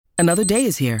Another day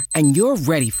is here, and you're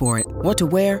ready for it. What to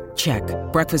wear? Check.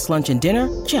 Breakfast, lunch, and dinner?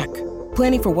 Check.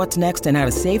 Planning for what's next and how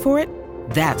to save for it?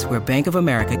 That's where Bank of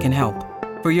America can help.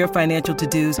 For your financial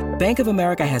to-dos, Bank of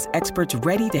America has experts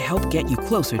ready to help get you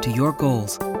closer to your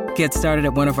goals. Get started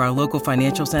at one of our local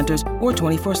financial centers or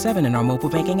 24/7 in our mobile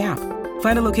banking app.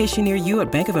 Find a location near you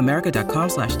at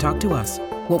bankofamerica.com/talktous.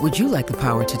 What would you like the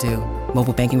power to do?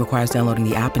 Mobile banking requires downloading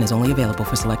the app and is only available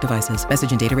for select devices.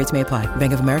 Message and data rates may apply.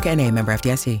 Bank of America N.A., member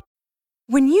FDIC.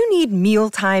 When you need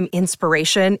mealtime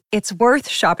inspiration, it's worth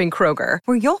shopping Kroger,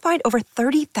 where you'll find over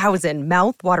 30,000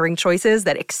 mouth-watering choices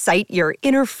that excite your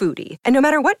inner foodie. And no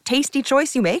matter what tasty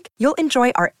choice you make, you'll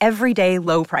enjoy our everyday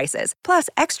low prices, plus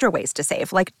extra ways to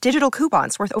save, like digital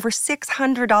coupons worth over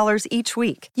 $600 each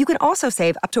week. You can also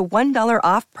save up to $1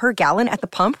 off per gallon at the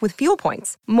pump with fuel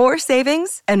points. More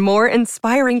savings and more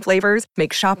inspiring flavors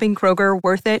make shopping Kroger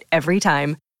worth it every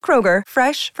time. Kroger,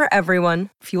 fresh for everyone.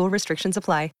 Fuel restrictions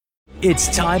apply.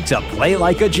 It's time to play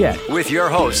like a Jet with your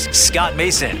host, Scott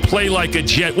Mason. Play like a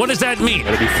Jet. What does that mean?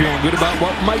 Gotta be feeling good about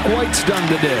what Mike White's done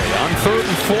today. On 3rd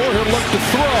and 4, he'll look to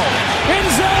throw. End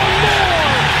zone,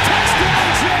 Moore! Touchdown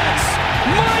Jets!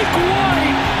 Mike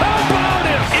White! How about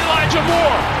him? Elijah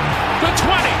Moore, the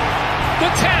 20,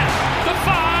 the 10, the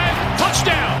 5,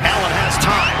 touchdown. Allen has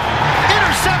time.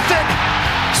 Intercepted!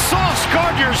 Sauce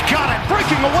Gardner's got it.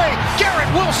 Breaking away.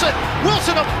 Garrett Wilson.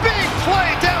 Wilson, a big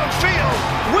play downfield.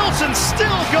 Wilson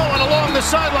still going along the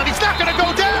sideline. He's not going to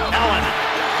go down. Allen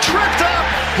tripped up.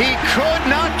 He could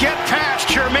not get past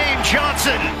Jermaine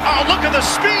Johnson. Oh, look at the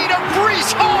speed of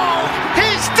Breece Hall.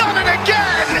 He's done it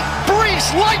again.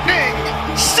 Breece Lightning.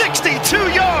 62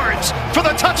 yards for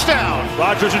the touchdown.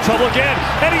 Rodgers in trouble again,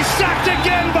 and he's sacked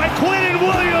again by Quinnen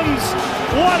Williams.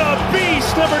 What a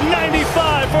beast, number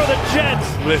 95 for the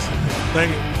Jets. Listen,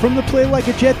 thank you. From the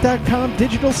PlayLikeAJet.com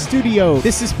digital studio,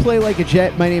 this is Play Like a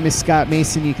Jet. My name is Scott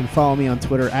Mason. You can follow me on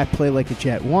Twitter at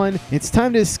PlayLikeAJet1. It's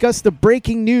time to discuss the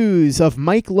breaking news of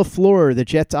Mike LaFleur, the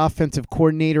Jets offensive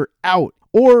coordinator, out.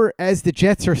 Or, as the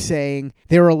Jets are saying,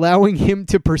 they're allowing him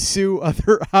to pursue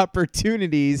other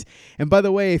opportunities. And by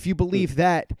the way, if you believe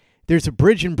that, there's a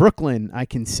bridge in Brooklyn I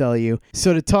can sell you.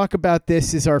 So to talk about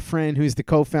this is our friend who's the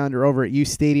co-founder over at U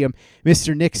Stadium,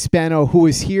 Mr. Nick Spano, who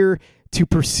is here to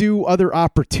pursue other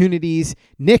opportunities.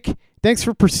 Nick, thanks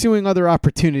for pursuing other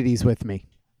opportunities with me.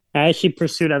 I actually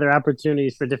pursued other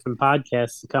opportunities for different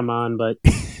podcasts to come on, but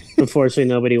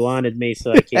unfortunately nobody wanted me,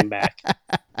 so I came back.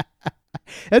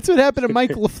 That's what happened to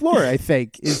Mike LaFleur, I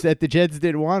think, is that the Jets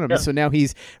didn't want him. Yeah. So now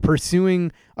he's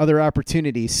pursuing other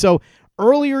opportunities. So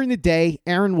earlier in the day,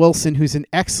 Aaron Wilson, who's an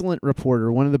excellent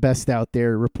reporter, one of the best out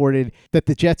there, reported that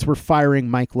the Jets were firing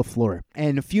Mike LaFleur.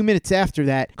 And a few minutes after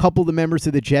that, a couple of the members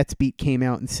of the Jets beat came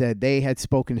out and said they had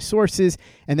spoken to sources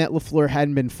and that LaFleur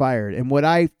hadn't been fired. And what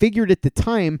I figured at the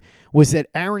time was that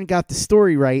Aaron got the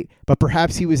story right, but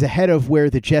perhaps he was ahead of where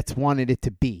the Jets wanted it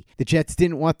to be. The Jets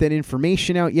didn't want that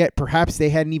information out yet. Perhaps they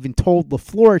hadn't even told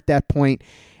LaFleur at that point.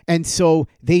 And so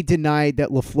they denied that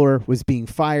LaFleur was being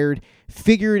fired,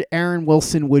 figured Aaron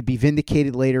Wilson would be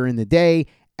vindicated later in the day,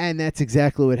 and that's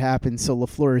exactly what happened. So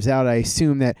LaFleur is out. I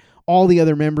assume that all the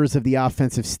other members of the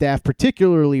offensive staff,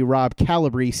 particularly Rob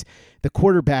Calabrese, the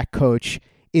quarterback coach,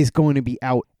 is going to be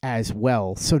out as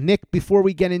well. So, Nick, before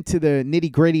we get into the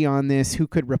nitty-gritty on this, who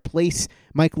could replace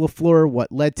Mike LaFleur,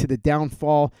 what led to the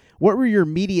downfall, what were your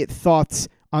immediate thoughts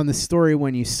on the story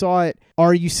when you saw it?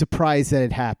 Are you surprised that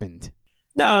it happened?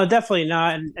 No, definitely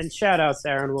not. And shout out to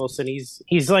Aaron Wilson.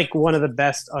 He's like one of the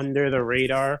best under the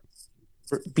radar,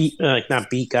 not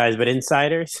beat guys, but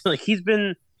insiders. Like he's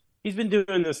been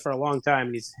doing this for a long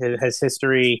time. He has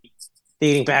history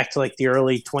dating back to like the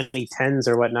early 2010s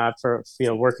or whatnot for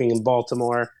working in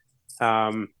Baltimore,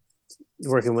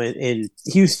 working in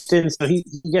Houston. So he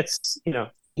gets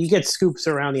scoops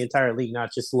around the entire league, not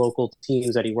just local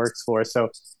teams that he works for. So.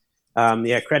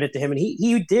 Credit to him. And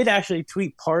he did actually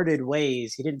tweet parted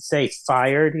ways. He didn't say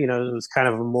fired. It was kind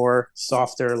of a more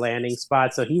softer landing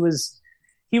spot. So he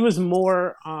was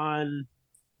more on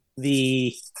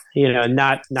the,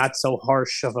 not so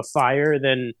harsh of a fire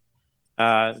than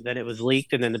it was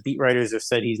leaked. And then the beat writers have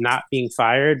said he's not being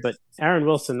fired. But Aaron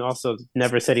Wilson also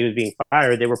never said he was being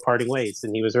fired. They were parting ways,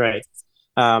 and he was right.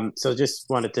 So just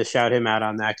wanted to shout him out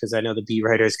on that because I know the beat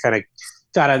writers kind of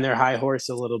got on their high horse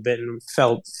a little bit and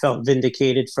felt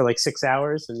vindicated for like 6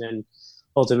 hours. And then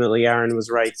ultimately Aaron was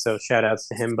right. So shout outs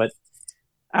to him, but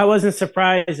I wasn't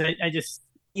surprised. I just,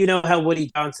 how Woody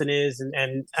Johnson is.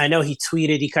 And I know he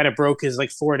tweeted, he kind of broke his like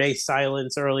 4-day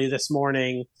silence early this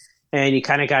morning. And you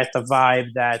kind of got the vibe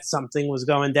that something was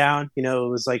going down. It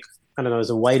was like I don't know, is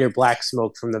a white or black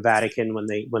smoke from the Vatican when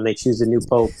they choose a new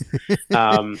pope.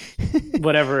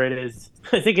 Whatever it is.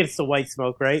 I think it's the white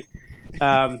smoke, right?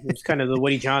 It's kind of the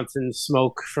Woody Johnson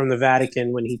smoke from the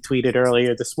Vatican when he tweeted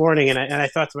earlier this morning. And I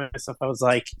thought to myself, I was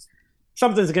like,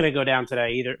 something's going to go down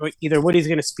today. Either Woody's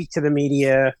going to speak to the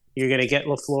media, you're going to get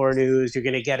LaFleur news, you're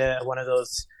going to get one of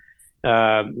those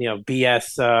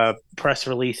BS press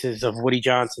releases of Woody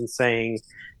Johnson saying,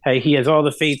 hey, he has all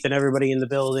the faith in everybody in the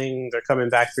building. They're coming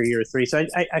back for year 3. So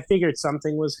I figured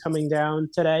something was coming down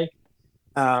today.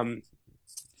 And,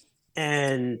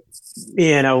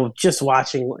 just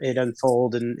watching it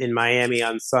unfold in Miami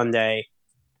on Sunday,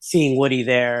 seeing Woody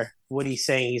there, Woody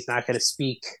saying he's not going to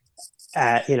speak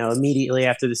immediately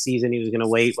after the season. He was going to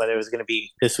wait, whether it was going to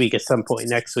be this week at some point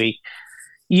next week.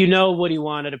 Woody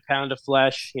wanted a pound of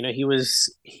flesh. He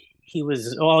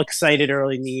was all excited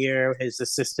early in the year, his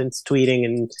assistants tweeting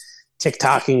and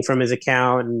TikToking from his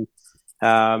account.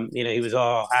 And, he was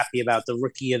all happy about the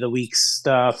rookie of the week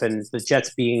stuff and the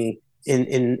Jets being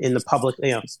in the public,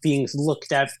 being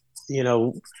looked at,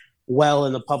 well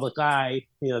in the public eye,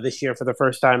 this year for the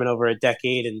first time in over a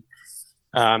decade. And,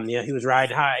 he was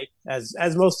riding high as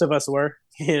most of us were,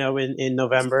 in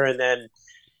November. And then,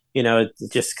 it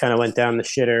just kind of went down the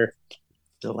shitter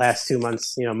the last 2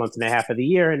 months, month and a half of the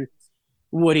year. And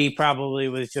Woody probably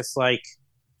was just like,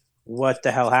 what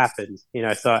the hell happened?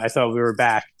 I thought we were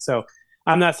back. So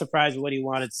I'm not surprised Woody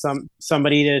wanted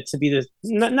somebody to be the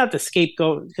not the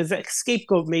scapegoat, because that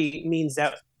scapegoat means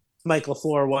that Mike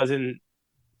LaFleur wasn't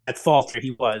at fault.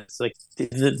 He was. Like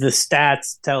the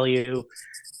stats tell you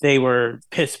they were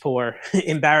piss poor,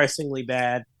 embarrassingly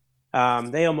bad.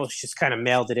 They almost just kind of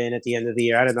mailed it in at the end of the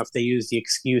year. I don't know if they used the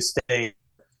excuse that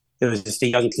it was just a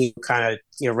young team kind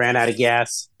of ran out of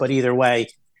gas. But either way,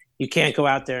 you can't go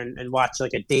out there and watch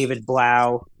like a David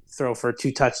Blau throw for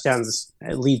 2 touchdowns,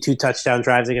 lead 2 touchdown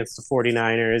drives against the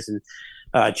 49ers,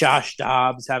 and Josh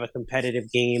Dobbs have a competitive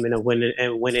game in a win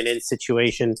and in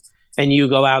situation, and you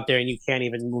go out there and you can't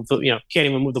even move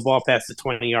the ball past the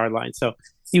 20-yard line. So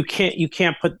you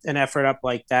can't put an effort up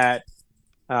like that.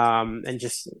 And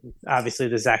just obviously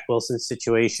the Zach Wilson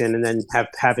situation, and then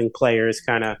having players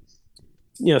kind of,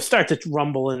 start to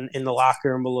rumble in the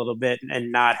locker room a little bit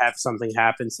and not have something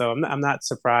happen. So I'm not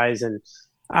surprised. And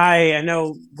I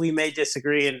know we may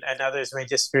disagree and others may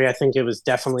disagree. I think it was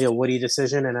definitely a Woody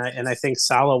decision. And I think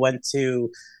Saleh went to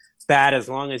bat as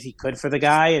long as he could for the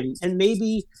guy. And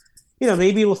maybe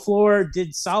LaFleur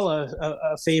did Saleh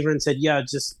a favor and said, yeah,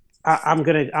 just, I'm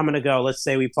gonna go. Let's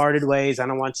say we parted ways. I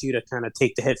don't want you to kind of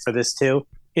take the hit for this too.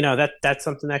 That's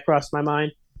something that crossed my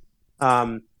mind.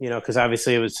 Because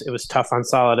obviously it was tough on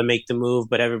Saleh to make the move,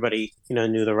 but everybody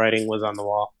knew the writing was on the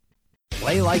wall.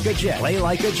 Play like a Jet. Play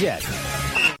like a Jet.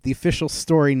 The official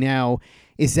story now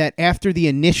is that after the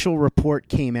initial report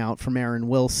came out from Aaron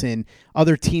Wilson,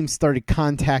 other teams started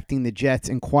contacting the Jets,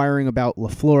 inquiring about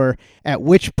LaFleur, at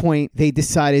which point they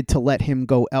decided to let him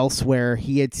go elsewhere.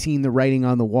 He had seen the writing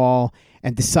on the wall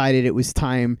and decided it was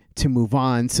time to move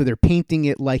on. So they're painting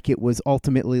it like it was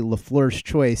ultimately LaFleur's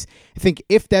choice. I think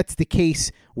if that's the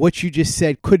case, what you just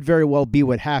said could very well be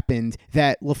what happened,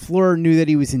 that LaFleur knew that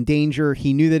he was in danger.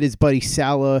 He knew that his buddy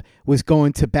Saleh was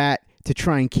going to bat to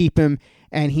try and keep him.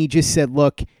 And he just said,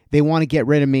 look, they want to get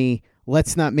rid of me.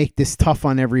 Let's not make this tough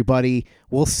on everybody.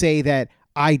 We'll say that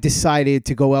I decided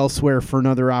to go elsewhere for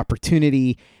another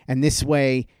opportunity. And this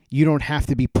way, you don't have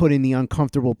to be put in the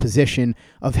uncomfortable position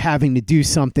of having to do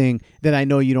something that I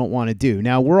know you don't want to do.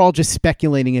 Now, we're all just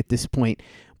speculating at this point,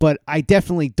 but I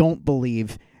definitely don't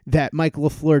believe that Mike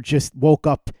LaFleur just woke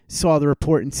up, saw the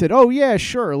report, and said, oh, yeah,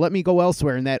 sure, let me go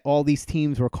elsewhere, and that all these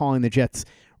teams were calling the Jets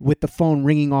with the phone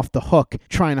ringing off the hook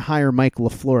trying to hire Mike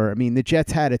LaFleur. I mean, the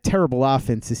Jets had a terrible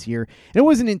offense this year, and it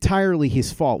wasn't entirely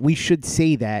his fault. We should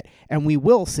say that, and we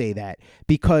will say that,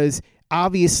 because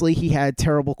obviously he had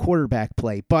terrible quarterback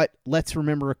play. But let's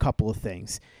remember a couple of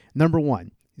things. Number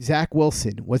one, Zach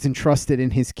Wilson was entrusted in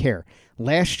his care.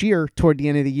 Last year, toward the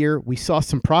end of the year, we saw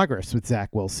some progress with Zach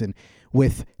Wilson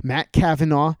with Matt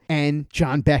Cavanaugh and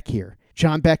John Beck here.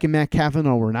 John Beck and Matt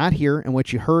Cavanaugh were not here, and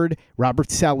what you heard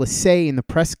Robert Saleh say in the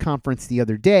press conference the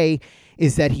other day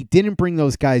is that he didn't bring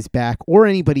those guys back or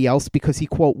anybody else because he,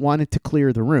 quote, wanted to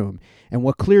clear the room. And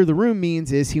what clear the room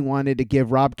means is he wanted to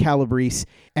give Rob Calabrese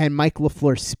and Mike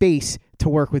LaFleur space to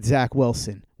work with Zach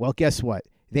Wilson. Well, guess what?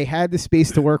 They had the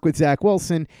space to work with Zach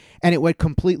Wilson, and it went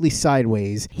completely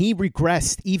sideways. He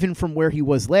regressed even from where he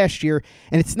was last year,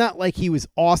 and it's not like he was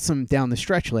awesome down the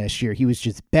stretch last year. He was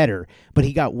just better, but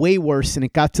he got way worse, and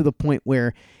it got to the point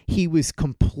where he was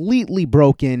completely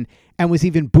broken and was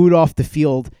even booed off the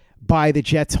field by the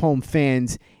Jets' home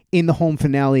fans in the home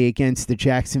finale against the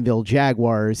Jacksonville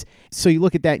Jaguars. So you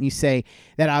look at that and you say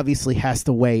that obviously has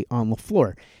to weigh on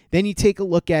LaFleur. Then you take a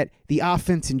look at the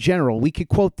offense in general. We could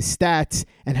quote the stats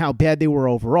and how bad they were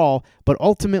overall, but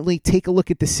ultimately take a look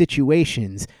at the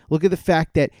situations. Look at the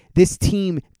fact that this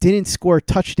team didn't score a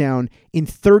touchdown in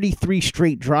 33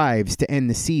 straight drives to end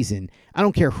the season. I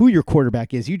don't care who your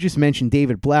quarterback is. You just mentioned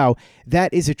David Blau.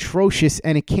 That is atrocious,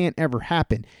 and it can't ever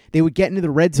happen. They would get into the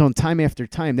red zone time after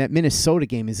time. That Minnesota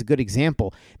game is a good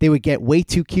example. They would get way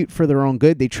too cute for their own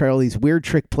good. They try all these weird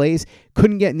trick plays,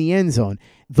 couldn't get in the end zone.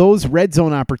 Those red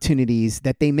zone opportunities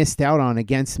that they missed out on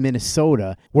against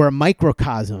Minnesota were a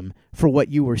microcosm for what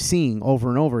you were seeing over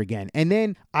and over again. And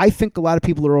then I think a lot of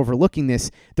people are overlooking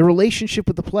this, the relationship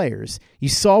with the players. You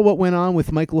saw what went on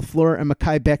with Mike LaFleur and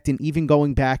Mekhi Becton even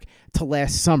going back to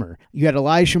last summer. You had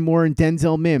Elijah Moore and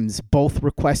Denzel Mims both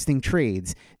requesting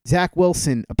trades. Zach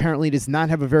Wilson apparently does not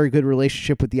have a very good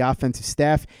relationship with the offensive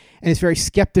staff and is very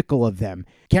skeptical of them.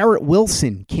 Garrett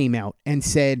Wilson came out and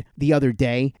said the other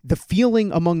day, the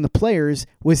feeling among the players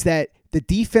was that the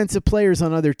defensive players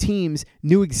on other teams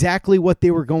knew exactly what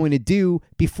they were going to do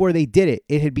before they did it.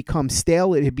 It had become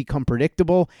stale, it had become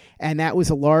predictable, and that was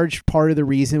a large part of the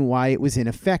reason why it was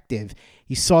ineffective.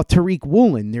 You saw Tariq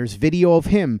Woolen, there's video of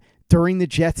him during the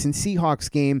Jets and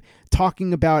Seahawks game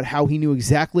talking about how he knew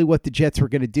exactly what the Jets were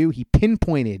going to do. He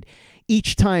pinpointed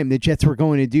each time the Jets were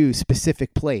going to do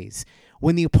specific plays.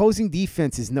 When the opposing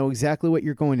defenses know exactly what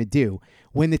you're going to do,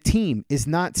 when the team is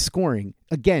not scoring,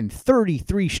 again,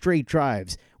 33 straight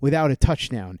drives without a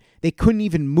touchdown, they couldn't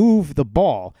even move the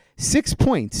ball. 6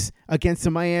 points against the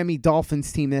Miami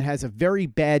Dolphins team that has a very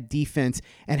bad defense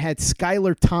and had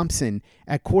Skylar Thompson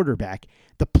at quarterback.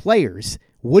 The players,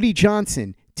 Woody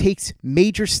Johnson, takes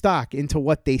major stock into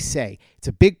what they say. It's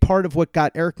a big part of what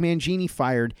got Eric Mangini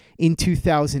fired in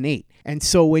 2008. And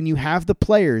so when you have the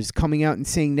players coming out and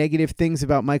saying negative things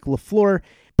about Mike LaFleur,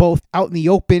 both out in the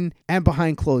open and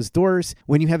behind closed doors,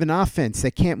 when you have an offense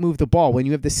that can't move the ball, when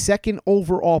you have the second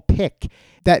overall pick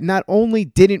that not only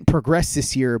didn't progress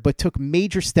this year, but took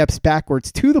major steps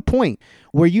backwards to the point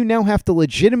where you now have to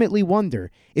legitimately wonder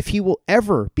if he will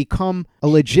ever become a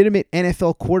legitimate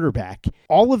NFL quarterback.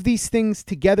 All of these things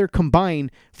together combine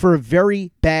for a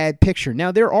very bad picture.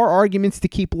 Now, there are arguments to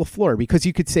keep LaFleur because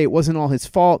you could say it wasn't all his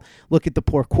fault. Look at the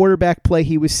poor quarterback play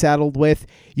he was saddled with.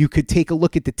 You could take a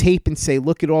look at the tape and say,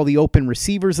 look at all the open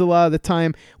receivers a lot of the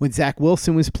time when Zach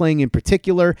Wilson was playing in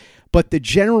particular. But the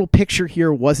general picture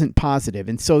here wasn't positive.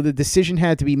 And so the decision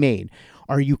had to be made.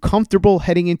 Are you comfortable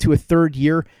heading into a third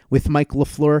year with Mike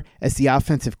LaFleur as the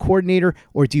offensive coordinator,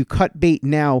 or do you cut bait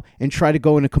now and try to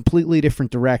go in a completely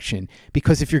different direction?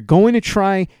 Because if you're going to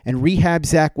try and rehab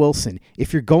Zach Wilson,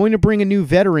 if you're going to bring a new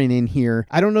veteran in here,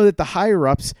 I don't know that the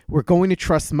higher-ups were going to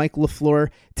trust Mike LaFleur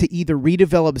to either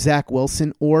redevelop Zach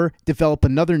Wilson or develop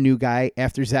another new guy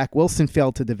after Zach Wilson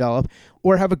failed to develop,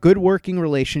 or have a good working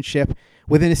relationship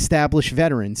with an established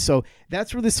veteran. So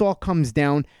that's where this all comes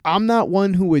down. I'm not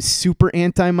one who is super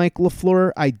anti-Mike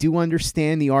LaFleur. I do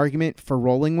understand the argument for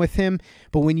rolling with him,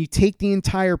 but when you take the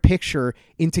entire picture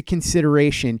into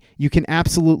consideration, you can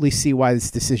absolutely see why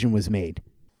this decision was made.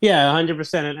 Yeah,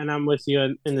 100%. And I'm with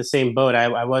you in the same boat.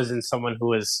 I wasn't someone who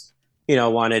was,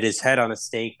 wanted his head on a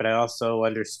stake, but I also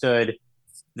understood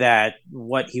that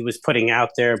what he was putting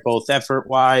out there, both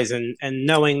effort-wise and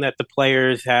knowing that the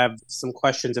players have some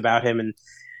questions about him,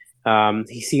 and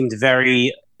he seemed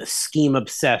very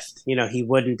scheme-obsessed. He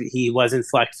wasn't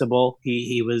flexible.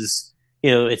 He was,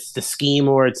 it's the scheme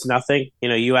or it's nothing.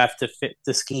 You have to fit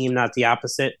the scheme, not the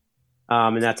opposite,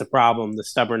 and that's a problem. The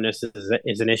stubbornness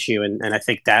is an issue, and I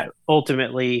think that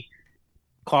ultimately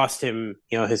cost him,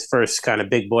 his first kind of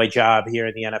big boy job here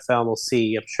in the NFL. We'll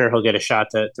see. I'm sure he'll get a shot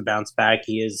to bounce back.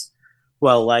 He is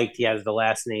well liked. He has the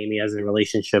last name. He has a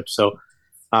relationship. So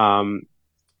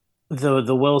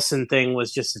the Wilson thing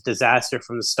was just a disaster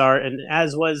from the start. And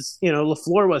as was,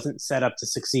 LaFleur wasn't set up to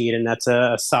succeed, and that's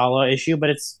a Saleh issue. But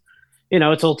it's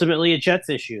ultimately a Jets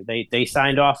issue. They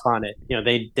signed off on it.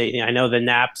 I know the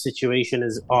Knapp situation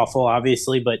is awful,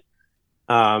 obviously, but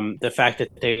the fact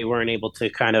that they weren't able to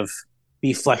kind of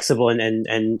be flexible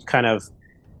and kind of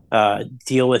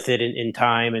deal with it in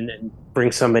time and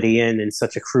bring somebody in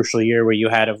such a crucial year where you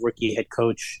had a rookie head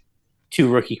coach, 2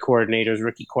 rookie coordinators,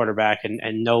 rookie quarterback,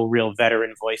 and no real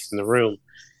veteran voice in the room.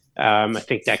 I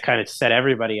think that kind of set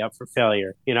everybody up for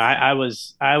failure. I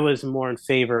was more in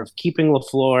favor of keeping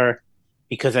LaFleur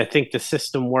because I think the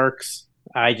system works.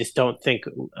 I just don't think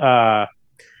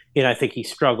I think he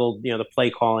struggled. The play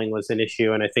calling was an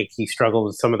issue, and I think he struggled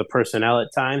with some of the personnel at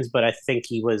times. But I think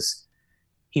he was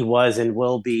and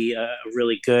will be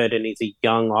really good, and he's a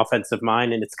young offensive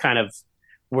mind. And it's kind of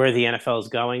where the NFL is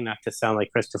going, not to sound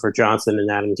like Christopher Johnson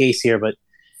and Adam Gase here, but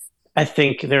I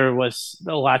think there was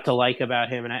a lot to like about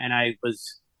him. And I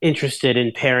was interested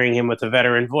in pairing him with a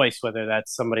veteran voice, whether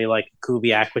that's somebody like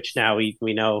Kubiak, which now we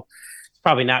know is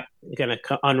probably not going to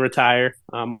unretire,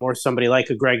 or somebody like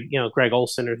a Greg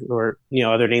Olsen or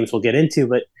other names we'll get into.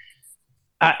 But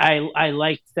I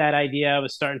liked that idea. I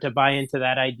was starting to buy into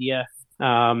that idea.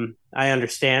 I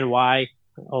understand why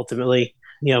ultimately,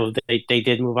 they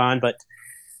did move on, but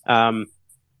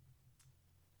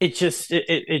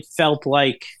it felt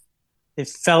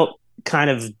kind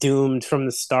of doomed from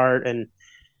the start. And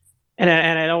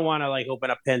I don't want to like open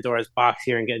up Pandora's box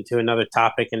here and get into another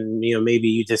topic. And, maybe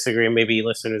you disagree, maybe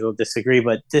listeners will disagree,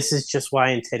 but this is just why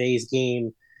in today's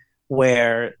game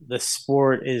where the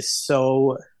sport is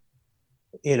so,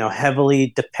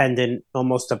 heavily dependent,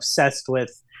 almost obsessed with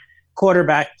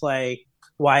quarterback play,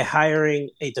 why hiring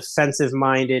a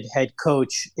defensive-minded head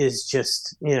coach is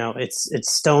just,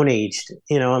 it's stone aged,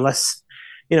 unless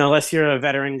you're a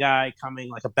veteran guy coming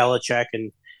like a Belichick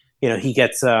and, he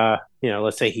gets,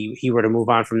 let's say he were to move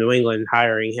on from New England,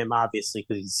 hiring him obviously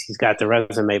because he's got the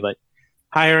resume, but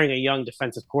hiring a young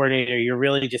defensive coordinator, you're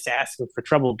really just asking for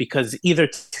trouble because either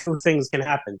two things can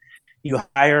happen. You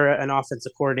hire an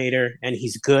offensive coordinator and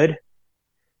he's good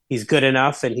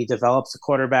enough and he develops a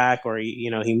quarterback or,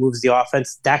 he moves the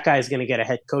offense. That guy's going to get a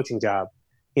head coaching job,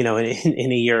 in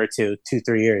a year or 2-3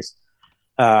 years.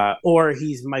 Or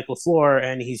he's Mike LaFleur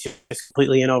and he's just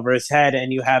completely in over his head.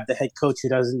 And you have the head coach who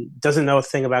doesn't know a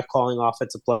thing about calling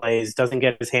offensive plays, doesn't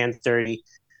get his hands dirty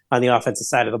on the offensive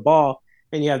side of the ball.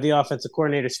 And you have the offensive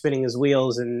coordinator spinning his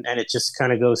wheels and it just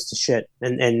kind of goes to shit.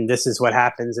 And this is what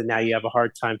happens. And now you have a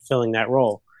hard time filling that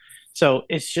role. So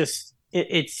it just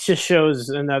shows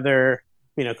another,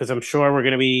 because I'm sure we're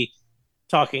going to be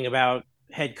talking about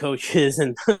head coaches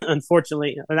and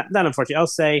unfortunately, not unfortunately, I'll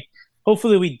say,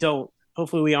 hopefully we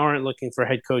aren't looking for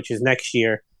head coaches next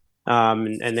year.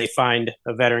 And they find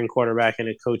a veteran quarterback and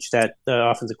a coach that the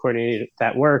offensive coordinator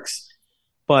that works.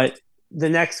 But the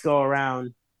next go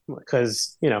around,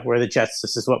 because, we're the Jets,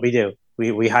 this is what we do.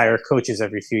 We hire coaches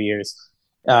every few years.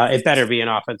 It better be an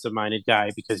offensive minded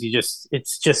guy because this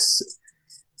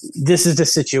is the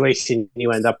situation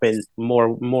you end up in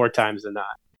more times than not.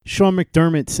 Sean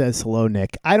McDermott says, hello,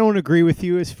 Nick. I don't agree with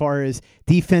you as far as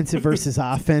defensive versus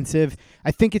offensive. I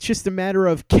think it's just a matter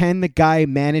of can the guy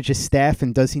manage a staff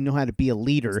and does he know how to be a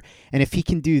leader? And if he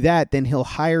can do that, then he'll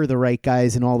hire the right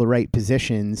guys in all the right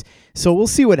positions. So we'll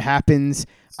see what happens.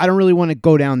 I don't really want to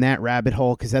go down that rabbit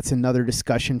hole because that's another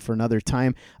discussion for another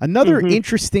time. Another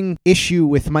interesting issue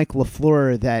with Mike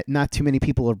LaFleur that not too many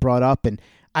people have brought up, and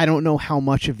I don't know how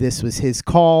much of this was his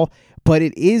call, but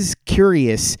it is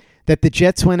curious that the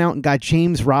Jets went out and got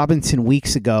James Robinson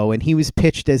weeks ago, and he was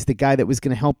pitched as the guy that was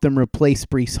going to help them replace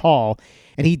Breece Hall.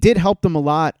 And he did help them a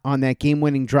lot on that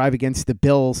game-winning drive against the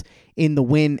Bills in the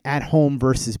win at home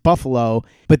versus Buffalo.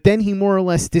 But then he more or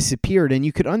less disappeared, and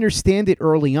you could understand it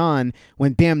early on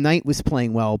when Bam Knight was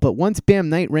playing well. But once Bam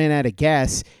Knight ran out of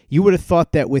gas, you would have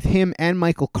thought that with him and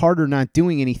Michael Carter not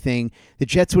doing anything, the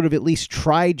Jets would have at least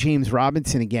tried James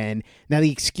Robinson again. Now,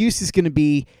 the excuse is going to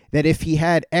be that if he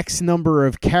had X number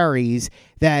of carries,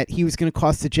 that he was going to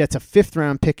cost the Jets a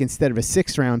 5th-round pick instead of a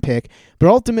 6th-round pick. But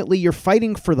ultimately, you're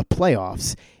fighting for the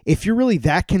playoffs. If you're really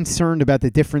that concerned about the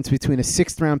difference between a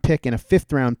 6th-round pick and a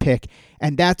 5th-round pick,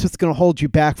 and that's what's going to hold you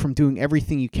back from doing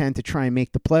everything you can to try and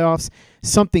make the playoffs,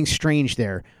 something's strange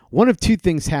there. One of two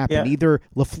things happened. Yeah. Either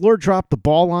LaFleur dropped the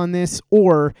ball on this,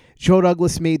 or Joe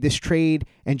Douglas made this trade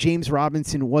and James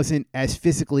Robinson wasn't as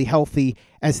physically healthy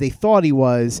as they thought he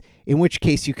was, in which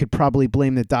case you could probably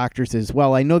blame the doctors as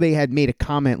well. I know they had made a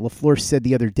comment, LaFleur said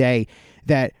the other day,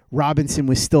 that Robinson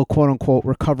was still, quote-unquote,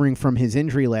 recovering from his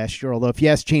injury last year. Although if you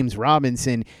ask James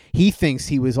Robinson, he thinks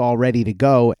he was all ready to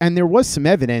go. And there was some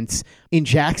evidence in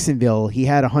Jacksonville. He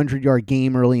had a 100-yard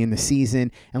game early in the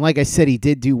season. And like I said, he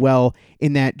did do well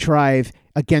in that drive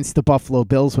against the Buffalo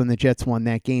Bills when the Jets won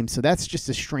that game. So that's just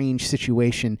a strange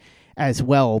situation as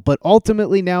well. But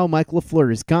ultimately now Mike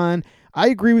LaFleur is gone. I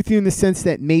agree with you in the sense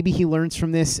that maybe he learns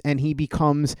from this and he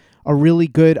becomes a really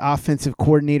good offensive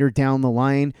coordinator down the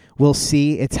line. We'll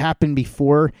see. It's happened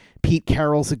before. Pete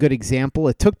Carroll's a good example.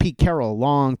 It took Pete Carroll a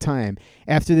long time.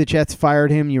 After the Jets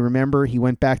fired him, you remember, he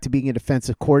went back to being a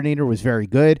defensive coordinator, was very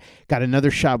good, got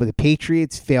another shot with the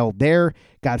Patriots, failed there,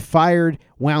 got fired,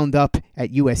 wound up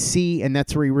at USC, and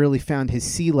that's where he really found his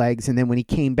sea legs. And then when he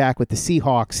came back with the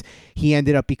Seahawks, he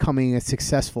ended up becoming a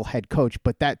successful head coach.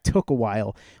 But that took a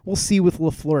while. We'll see with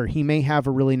LaFleur. He may have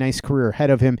a really nice career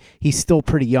ahead of him. He's still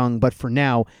pretty young, but for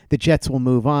now, the Jets will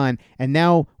move on. And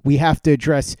now we have to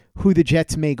address who the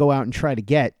Jets may go out and try to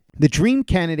get. The dream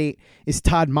candidate is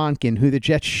Todd Monken, who the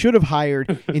Jets should have hired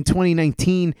in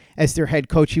 2019 as their head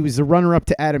coach. He was the runner-up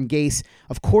to Adam Gase.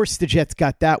 Of course, the Jets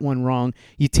got that one wrong.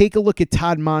 You take a look at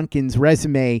Todd Monken's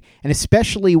resume, and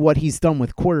especially what he's done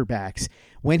with quarterbacks.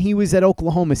 When he was at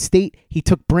Oklahoma State, he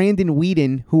took Brandon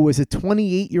Weeden, who was a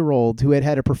 28-year-old who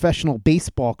had a professional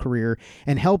baseball career,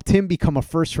 and helped him become a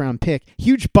first-round pick.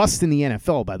 Huge bust in the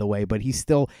NFL, by the way, but he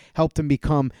still helped him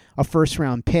become a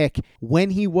first-round pick.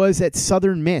 When he was at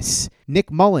Southern Miss,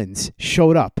 Nick Mullins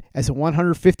showed up as a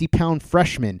 150-pound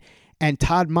freshman, and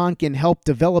Todd Monken helped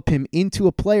develop him into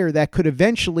a player that could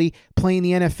eventually play in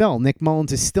the NFL. Nick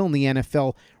Mullins is still in the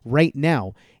NFL right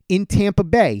now. In Tampa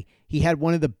Bay, he had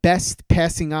one of the best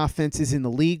passing offenses in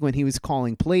the league when he was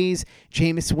calling plays.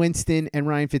 Jameis Winston and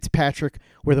Ryan Fitzpatrick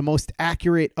were the most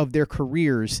accurate of their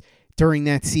careers during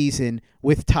that season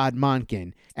with Todd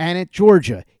Monken. And at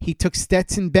Georgia, he took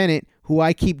Stetson Bennett, who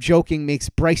I keep joking makes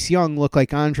Bryce Young look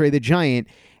like Andre the Giant,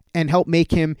 and helped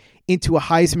make him into a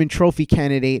Heisman Trophy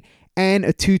candidate and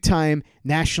a two-time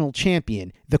national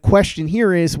champion. The question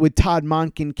here is, would Todd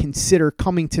Monken consider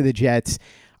coming to the Jets?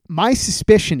 My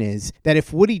suspicion is that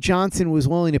if Woody Johnson was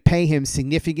willing to pay him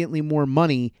significantly more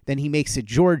money than he makes at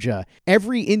Georgia,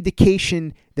 every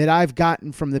indication that I've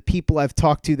gotten from the people I've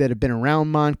talked to that have been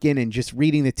around Monken and just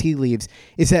reading the tea leaves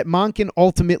is that Monken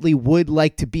ultimately would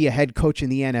like to be a head coach in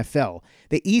the NFL.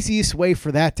 The easiest way for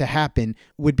that to happen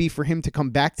would be for him to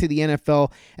come back to the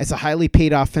NFL as a highly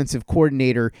paid offensive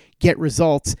coordinator, get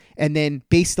results, and then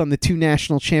based on the 2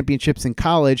 national championships in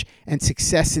college and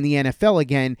success in the NFL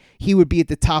again, he would be at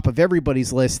the top of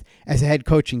everybody's list as a head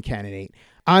coaching candidate.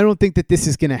 I don't think that this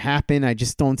is going to happen. I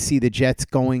just don't see the Jets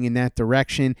going in that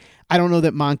direction. I don't know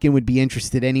that Monken would be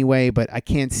interested anyway, but I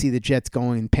can't see the Jets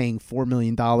going and paying $4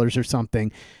 million or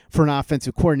something for an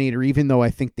offensive coordinator, even though I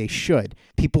think they should.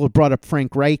 People have brought up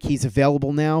Frank Reich. He's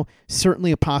available now.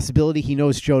 Certainly a possibility. He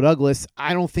knows Joe Douglas.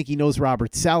 I don't think he knows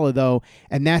Robert Saleh, though,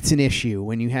 and that's an issue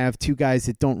when you have two guys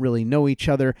that don't really know each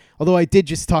other. Although I did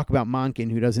just talk about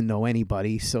Monken, who doesn't know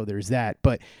anybody, so there's that.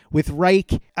 But with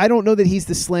Reich, I don't know that he's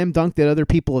the slam dunk that other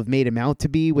people have made him out to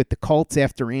be with the Colts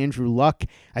after Andrew Luck.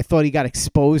 I thought he got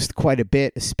exposed quite a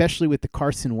bit, especially with the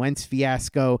Carson Wentz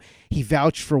fiasco. He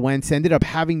vouched for Wentz, ended up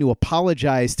having to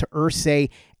apologize to Irsay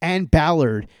and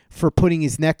Ballard for putting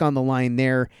his neck on the line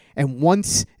there. And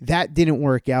once that didn't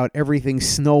work out, everything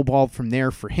snowballed from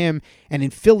there for him. And in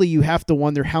Philly, you have to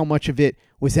wonder how much of it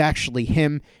was actually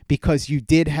him, because you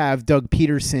did have Doug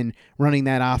Peterson running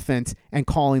that offense and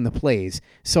calling the plays.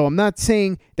 So I'm not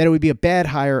saying that it would be a bad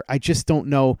hire. I just don't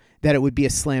know that it would be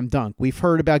a slam dunk. We've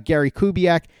heard about Gary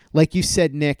Kubiak. Like you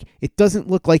said, Nick, it doesn't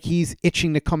look like he's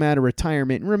itching to come out of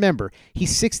retirement. And remember,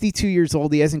 he's 62 years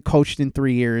old. He hasn't coached in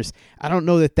 3 years. I don't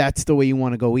know that that's the way you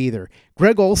want to go either.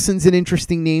 Greg Olson's an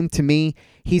interesting name to me.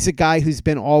 He's a guy who's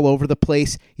been all over the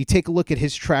place. You take a look at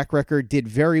his track record, did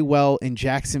very well in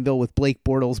Jacksonville with Blake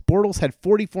Bortles. Bortles had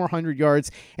 4,400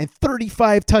 yards and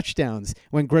 35 touchdowns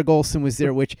when Greg Olson was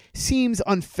there, which seems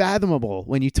unfathomable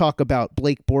when you talk about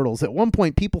Blake Bortles. At one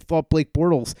point, people thought Blake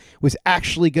Bortles was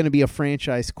actually going to be a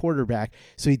franchise quarterback.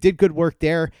 So he did good work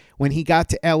there. When he got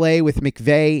to L.A. with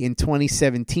McVay in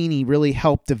 2017, he really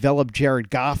helped develop Jared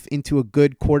Goff into a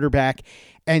good quarterback.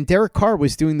 And Derek Carr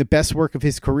was doing the best work of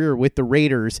his career with the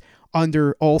Raiders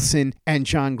under Olsen and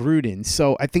John Gruden.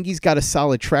 So I think he's got a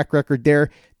solid track record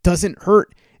there. Doesn't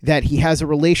hurt that he has a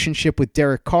relationship with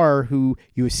Derek Carr, who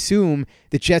you assume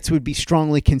the Jets would be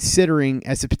strongly considering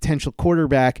as a potential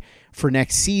quarterback for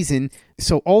next season.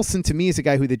 So Olsen, to me, is a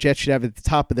guy who the Jets should have at the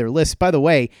top of their list. By the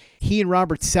way, he and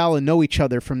Robert Saleh know each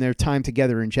other from their time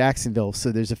together in Jacksonville,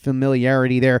 so there's a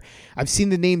familiarity there. I've seen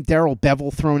the name Darrell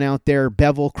Bevell thrown out there.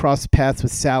 Bevell crossed paths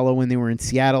with Saleh when they were in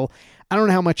Seattle. I don't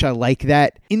know how much I like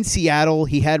that. In Seattle,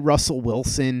 he had Russell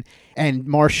Wilson and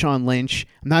Marshawn Lynch.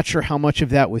 I'm not sure how much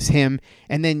of that was him.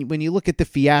 And then when you look at the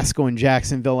fiasco in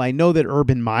Jacksonville, I know that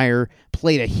Urban Meyer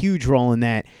played a huge role in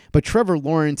that, but Trevor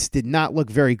Lawrence did not look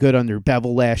very good under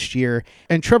Bevell last year.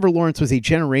 And Trevor Lawrence was a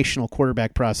generational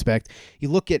quarterback prospect. You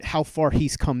look at how far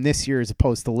he's come this year as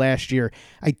opposed to last year.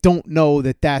 I don't know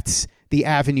that that's the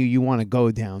avenue you want to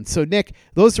go down. So, Nick,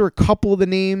 those are a couple of the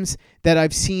names that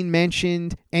I've seen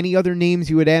mentioned. Any other names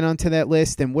you would add onto that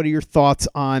list? And what are your thoughts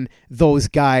on those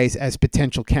guys as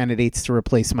potential candidates to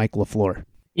replace Mike LaFleur?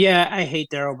 Yeah, I hate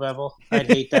Darrell Bevell. I'd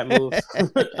hate that move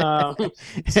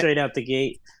straight out the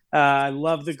gate. I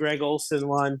love the Greg Olson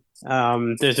one.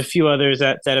 There's a few others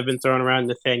that have been thrown around.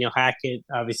 Nathaniel Hackett,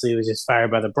 obviously, was just fired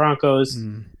by the Broncos.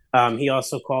 He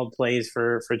also called plays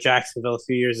for Jacksonville a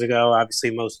few years ago,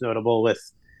 obviously most notable with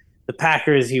the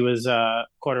Packers. He was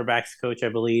quarterback's coach, I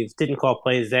believe. Didn't call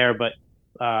plays there, but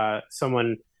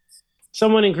someone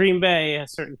someone in Green Bay, a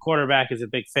certain quarterback, is a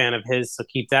big fan of his, so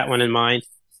keep that one in mind.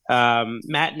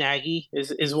 Matt Nagy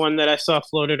is one that I saw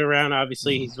floated around.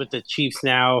 Obviously, he's with the Chiefs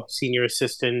now, senior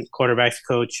assistant quarterbacks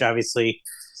coach. Obviously,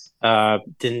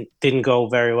 didn't go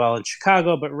very well in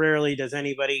Chicago, but rarely does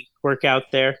anybody work out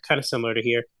there. Kind of similar to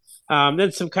here.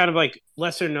 Then some kind of like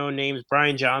lesser known names.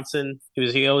 Brian Johnson, who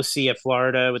was the OC at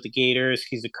Florida with the Gators.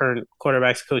 He's the current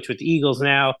quarterbacks coach with the Eagles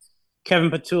now.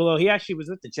 Kevin Patullo, he actually was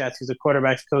with the Jets. He's a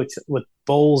quarterbacks coach with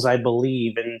Bowles, I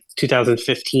believe, in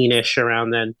 2015-ish,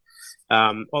 around then.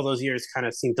 All those years kind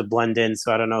of seem to blend in,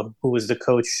 so I don't know who was the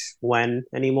coach when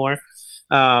anymore.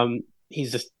 I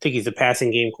think he's a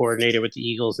passing game coordinator with the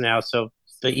Eagles now. So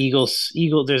the Eagles,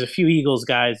 there's a few Eagles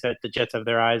guys that the Jets have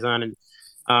their eyes on,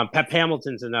 and Pep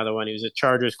Hamilton's another one. He was a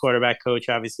Chargers quarterback coach.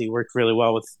 Obviously, worked really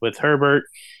well with Herbert.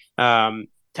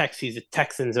 He's a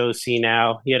Texans OC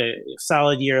now. He had a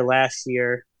solid year last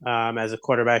year as a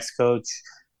quarterbacks coach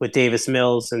with Davis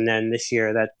Mills, and then this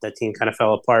year that team kind of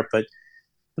fell apart. But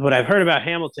what I've heard about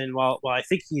Hamilton, while I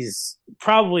think he's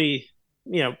probably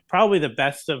the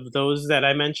best of those that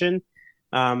I mentioned,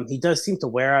 he does seem to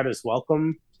wear out his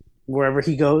welcome wherever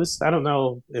he goes. I don't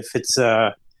know if it's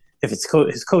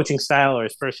his coaching style or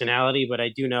his personality, but I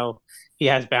do know he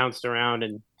has bounced around,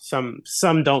 and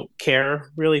some don't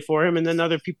care really for him, and then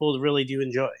other people really do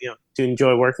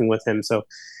enjoy working with him. So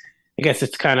I guess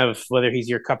it's kind of whether he's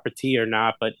your cup of tea or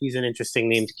not, but he's an interesting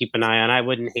name to keep an eye on. I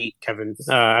wouldn't hate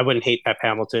Pep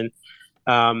Hamilton.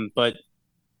 But,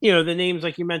 the names,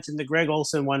 like you mentioned, the Greg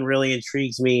Olsen one really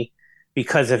intrigues me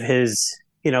because of his,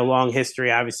 long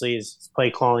history, obviously his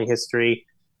play calling history,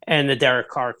 and the Derek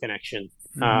Carr connection.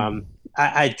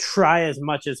 I try as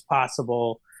much as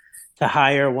possible to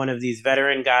hire one of these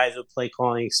veteran guys with play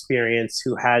calling experience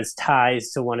who has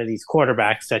ties to one of these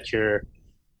quarterbacks that you're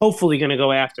hopefully going to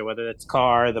go after, whether that's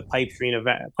Carr, the pipe dream of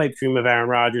Aaron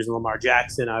Rodgers and Lamar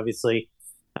Jackson, obviously.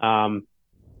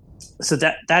 So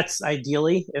that's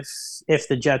ideally if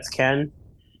the Jets can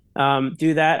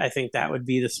do that. I think that would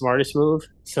be the smartest move.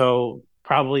 So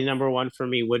probably number one for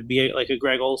me would be like a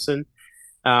Greg Olsen.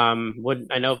 I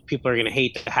know people are going to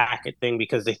hate the Hackett thing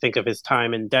because they think of his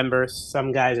time in Denver.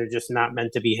 Some guys are just not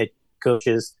meant to be head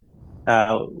coaches.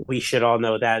 We should all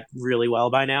know that really well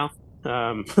by now.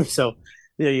 So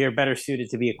you're better suited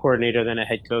to be a coordinator than a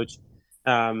head coach.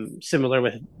 Similar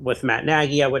with Matt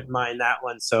Nagy, I wouldn't mind that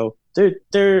one. So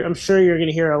I'm sure you're going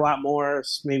to hear a lot more.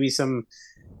 Maybe some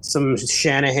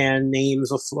Shanahan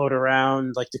names will float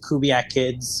around, like the Kubiak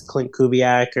kids, Clint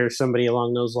Kubiak or somebody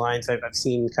along those lines. I've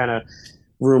seen kind of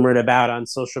rumored about on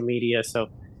social media. So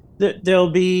there'll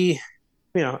be,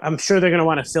 I'm sure they're going to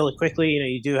want to fill it quickly.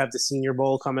 You do have the Senior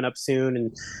Bowl coming up soon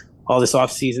and all this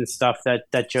off-season stuff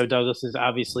that Joe Douglas is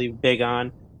obviously big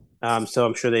on. So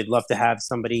I'm sure they'd love to have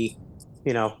somebody,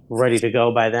 ready to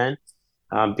go by then.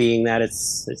 Being that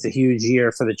it's a huge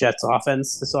year for the Jets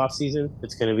offense this offseason.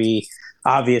 It's going to be,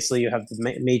 obviously, you have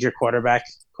the major quarterback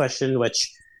question,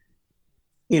 which,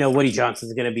 Woody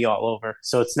Johnson's going to be all over.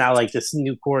 So it's not like this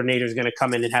new coordinator is going to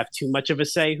come in and have too much of a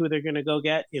say who they're going to go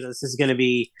get. This is going to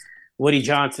be Woody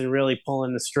Johnson really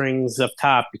pulling the strings up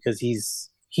top because he's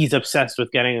obsessed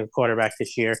with getting a quarterback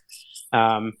this year.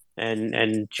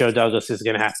 And Joe Douglas is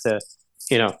going to have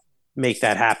to, make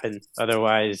that happen.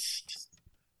 Otherwise,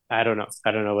 I don't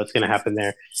know what's going to happen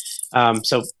there.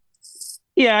 So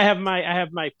yeah, I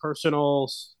have my personal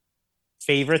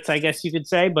favorites, I guess you could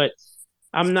say, but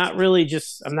I'm not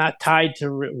tied to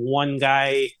one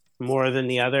guy more than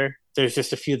the other. There's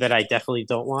just a few that I definitely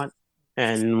don't want.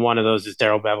 And one of those is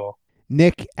Darrell Bevell.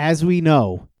 Nick, as we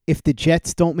know, if the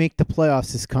Jets don't make the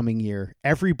playoffs this coming year,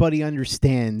 everybody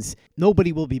understands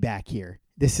nobody will be back here.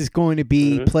 This is going to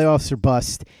be playoffs or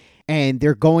bust, and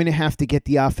they're going to have to get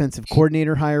the offensive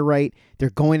coordinator hire right. They're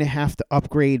going to have to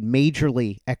upgrade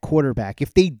majorly at quarterback.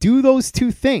 If they do those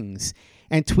two things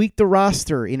and tweak the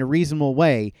roster in a reasonable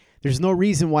way, there's no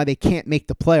reason why they can't make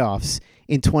the playoffs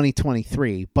in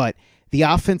 2023. But the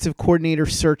offensive coordinator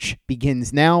search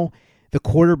begins now. The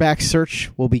quarterback search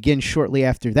will begin shortly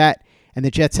after that. And the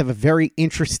Jets have a very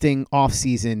interesting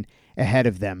offseason ahead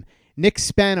of them. Nick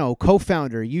Spano,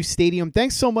 co-founder, U Stadium,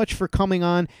 thanks so much for coming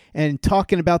on and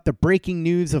talking about the breaking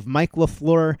news of Mike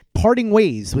LaFleur parting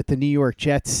ways with the New York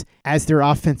Jets as their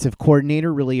offensive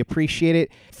coordinator. Really appreciate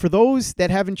it. For those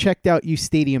that haven't checked out U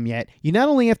Stadium yet, you not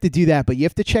only have to do that, but you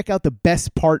have to check out the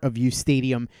best part of U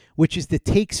Stadium, which is the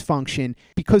takes function,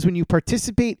 because when you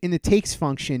participate in the takes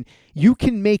function, you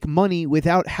can make money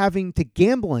without having to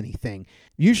gamble anything.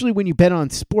 Usually when you bet on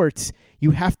sports,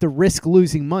 you have to risk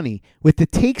losing money. With the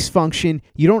takes function,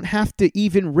 you don't have to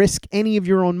even risk any of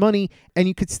your own money, and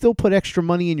you could still put extra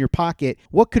money in your pocket.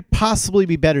 What could possibly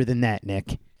be better than that,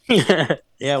 Nick?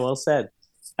 Yeah, well said.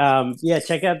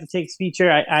 Check out the takes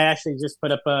feature. I actually just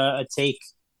put up a take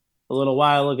a little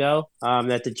while ago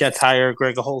that the Jets hire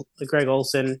Greg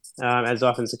Olsen as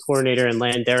offensive coordinator and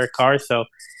land Derek Carr. So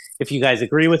if you guys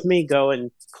agree with me, go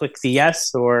and click the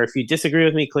yes, or if you disagree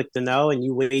with me, click the no, and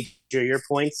you wager your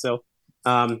points. So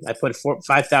I put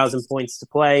 5,000 points to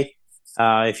play.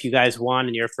 If you guys want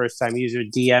and you're a first-time user,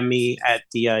 DM me at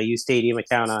the U Stadium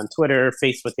account on Twitter,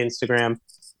 Facebook, Instagram.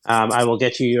 I will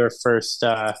get you your first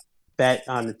bet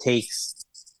on the takes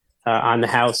on the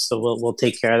house. So we'll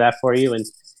take care of that for you. And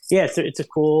yeah, it's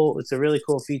a really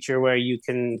cool feature where you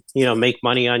can, make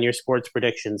money on your sports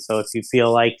predictions. So if you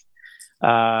feel like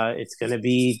it's going to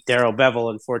be Darrell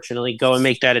Bevell, unfortunately, go and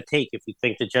make that a take. If you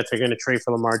think the Jets are going to trade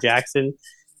for Lamar Jackson,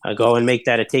 go and make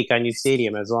that a take on U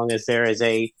Stadium. As long as there is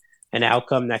an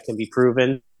outcome that can be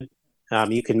proven,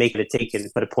 you can make it a take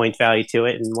and put a point value to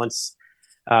it. And once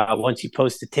you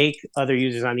post a take, other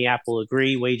users on the app will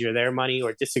agree, wager their money,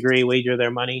 or disagree, wager their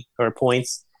money or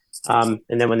points. And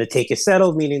then when the take is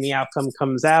settled, meaning the outcome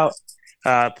comes out,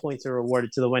 points are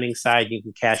rewarded to the winning side. You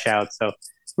can cash out. So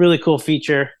really cool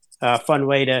feature, fun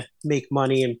way to make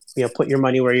money and, put your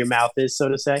money where your mouth is, so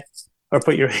to say. Or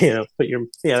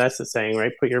that's the saying,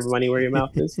 right? Put your money where your mouth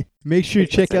is. Make sure you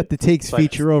check out the takes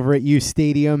feature over at U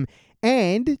Stadium,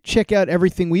 and check out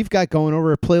everything we've got going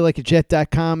over at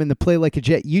PlayLikeAJet.com and the Play Like a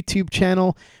Jet YouTube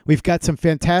channel. We've got some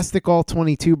fantastic all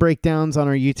 22 breakdowns on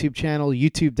our YouTube channel,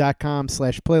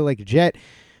 youtube.com/PlayLikeAJet.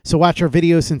 So watch our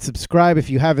videos and subscribe if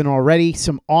you haven't already.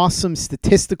 Some awesome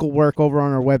statistical work over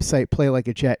on our website,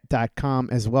 PlayLikeAJet.com,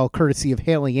 as well, courtesy of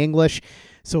Haley English.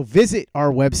 So visit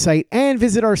our website and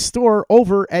visit our store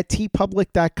over at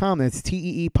teepublic.com. That's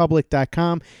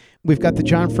teepublic.com. We've got the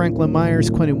John Franklin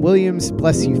Myers, Quinnen Williams,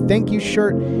 Bless You, Thank You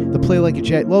shirt, the Play Like a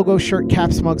Jet logo shirt,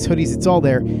 caps, mugs, hoodies. It's all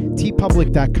there.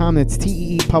 teepublic.com. That's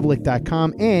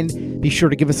teepublic.com. And be sure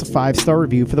to give us a 5-star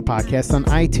review for the podcast on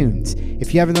iTunes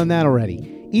if you haven't done that already.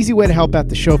 Easy way to help out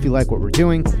the show if you like what we're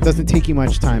doing. Doesn't take you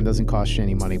much time, doesn't cost you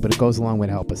any money, but it goes a long way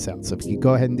to help us out. So if you could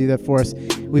go ahead and do that for us,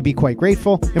 we'd be quite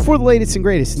grateful. And for the latest and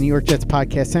greatest in New York Jets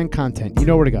podcasts and content, you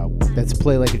know where to go. That's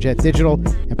Play Like a Jet Digital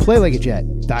and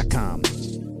PlayLikeAJet.com.